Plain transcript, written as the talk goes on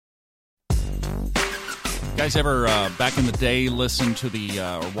Guys ever, back in the day, listen to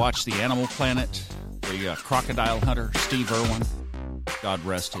or watch the Animal Planet, the crocodile hunter, Steve Irwin? God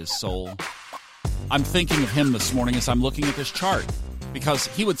rest his soul. I'm thinking of him this morning as I'm looking at this chart, because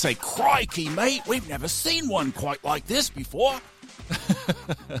he would say, "Crikey, mate, we've never seen one quite like this before."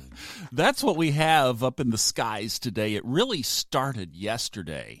 That's what we have up in the skies today. It really started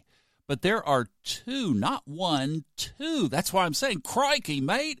yesterday. But there are two, not one, two. That's why I'm saying, crikey,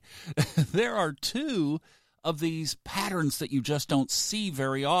 mate. There are two of these patterns that you just don't see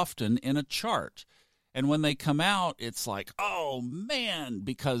very often in a chart. And when they come out, it's like, oh, man,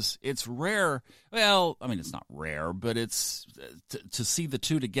 because it's rare. Well, I mean, it's not rare, but it's to see the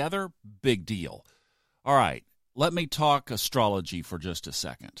two together, big deal. All right, let me talk astrology for just a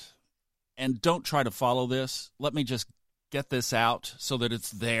second. And don't try to follow this. Let me just get this out so that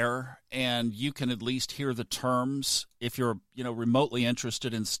it's there and you can at least hear the terms. If you're, remotely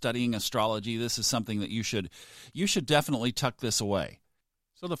interested in studying astrology, this is something that you should definitely tuck this away.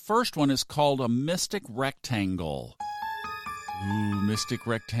 So the first one is called a mystic rectangle. Ooh, mystic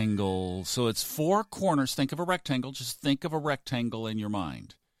rectangle. So it's four corners. Think of a rectangle. Just think of a rectangle in your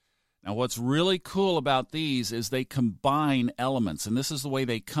mind. Now, what's really cool about these is they combine elements, and this is the way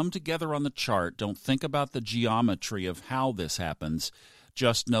they come together on the chart. Don't think about the geometry of how this happens.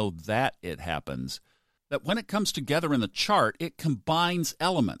 Just know that it happens. That when it comes together in the chart, it combines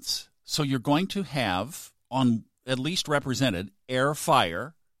elements. So you're going to have, on at least represented, air,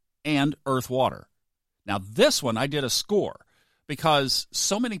 fire, and earth, water. Now, this one I did a score because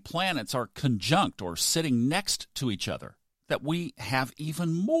so many planets are conjunct or sitting next to each other that we have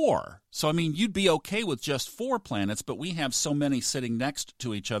even more. So, I mean, you'd be okay with just 4 planets, but we have so many sitting next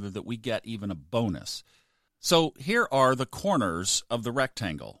to each other that we get even a bonus. So here are the corners of the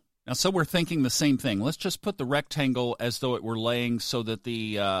rectangle. Now, so we're thinking the same thing. Let's just put the rectangle as though it were laying so that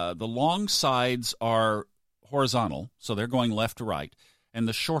the long sides are horizontal, so they're going left to right, and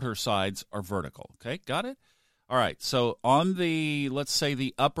the shorter sides are vertical. Okay, got it? All right, so on the, let's say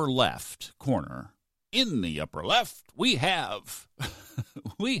the upper left corner, in the upper left, we have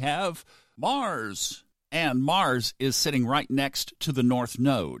Mars. And Mars is sitting right next to the North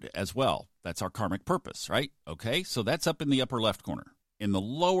Node as well. That's our karmic purpose, right? Okay, so that's up in the upper left corner. In the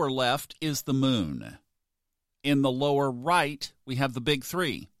lower left is the Moon. In the lower right, we have the big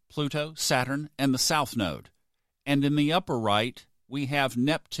 3, Pluto, Saturn, and the South Node. And in the upper right, we have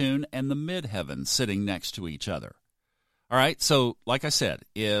Neptune and the midheaven sitting next to each other. All right, so like I said,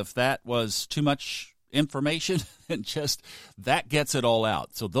 if that was too much information, and just that gets it all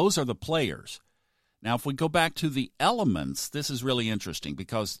out. So those are the players. Now, if we go back to the elements, this is really interesting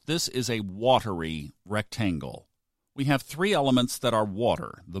because this is a watery rectangle. We have 3 elements that are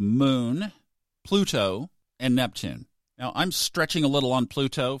water: the Moon, Pluto, and Neptune. Now, I'm stretching a little on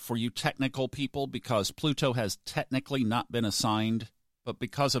Pluto for you technical people because Pluto has technically not been assigned, but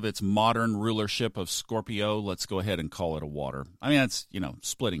because of its modern rulership of Scorpio, let's go ahead and call it a water. I mean, it's,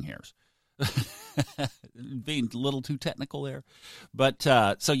 splitting hairs. Being a little too technical there. But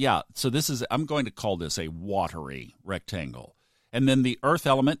so this is, I'm going to call this a watery rectangle. And then the earth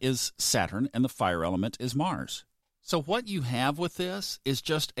element is Saturn and the fire element is Mars. So what you have with this is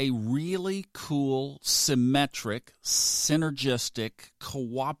just a really cool, symmetric, synergistic,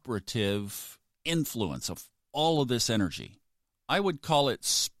 cooperative influence of all of this energy. I would call it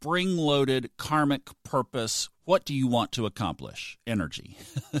spring-loaded karmic purpose. What do you want to accomplish? Energy.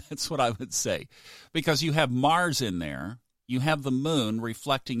 That's what I would say. Because you have Mars in there. You have the Moon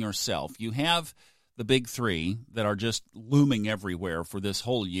reflecting yourself. You have the big 3 that are just looming everywhere for this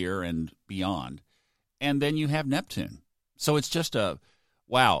whole year and beyond. And then you have Neptune. So it's just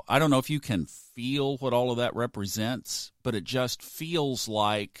wow. I don't know if you can feel what all of that represents, but it just feels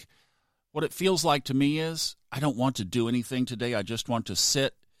like, what it feels like to me is, I don't want to do anything today. I just want to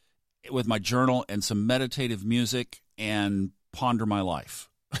sit with my journal and some meditative music and ponder my life.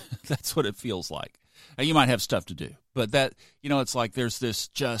 That's what it feels like. Now, you might have stuff to do, but that, it's like there's this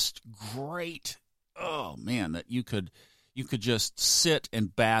just great, oh man, that you could just sit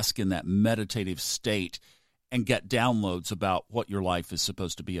and bask in that meditative state and get downloads about what your life is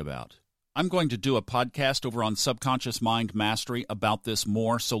supposed to be about. I'm going to do a podcast over on Subconscious Mind Mastery about this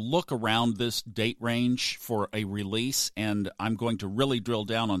more, so look around this date range for a release, and I'm going to really drill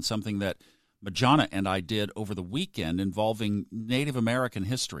down on something that Majana and I did over the weekend involving Native American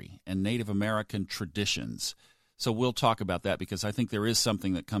history and Native American traditions. So we'll talk about that because I think there is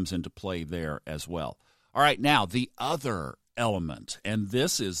something that comes into play there as well. All right, now the other element, and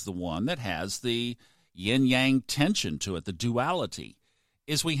this is the one that has the yin-yang tension to it, the duality,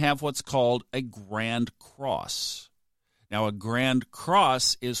 is we have what's called a grand cross. Now, a grand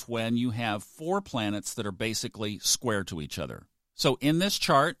cross is when you have 4 planets that are basically square to each other. So in this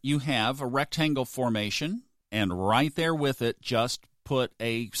chart, you have a rectangle formation, and right there with it, just put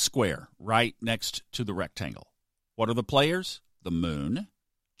a square right next to the rectangle. What are the players? The Moon,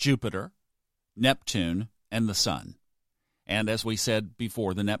 Jupiter, Neptune, and the Sun. And as we said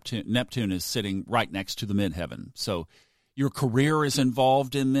before, the Neptune is sitting right next to the midheaven. So your career is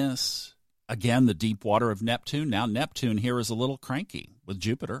involved in this. Again, the deep water of Neptune. Now Neptune here is a little cranky with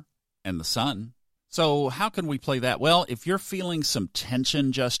Jupiter and the Sun. So how can we play that? Well, if you're feeling some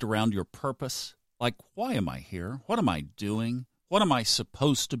tension just around your purpose, like, why am I here? What am I doing? What am I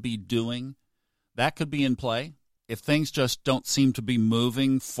supposed to be doing? That could be in play. If things just don't seem to be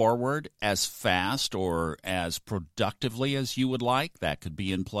moving forward as fast or as productively as you would like, that could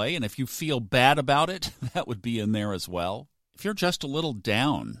be in play. And if you feel bad about it, that would be in there as well. If you're just a little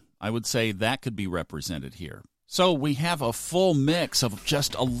down, I would say that could be represented here. So we have a full mix of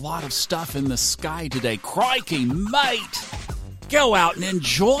just a lot of stuff in the sky today. Crikey, mate! Go out and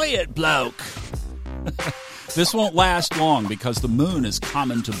enjoy it, bloke! This won't last long because the moon is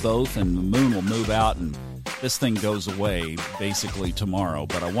common to both, and the moon will move out, and this thing goes away basically tomorrow.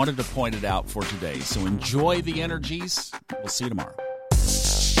 But I wanted to point it out for today. So enjoy the energies. We'll see you tomorrow.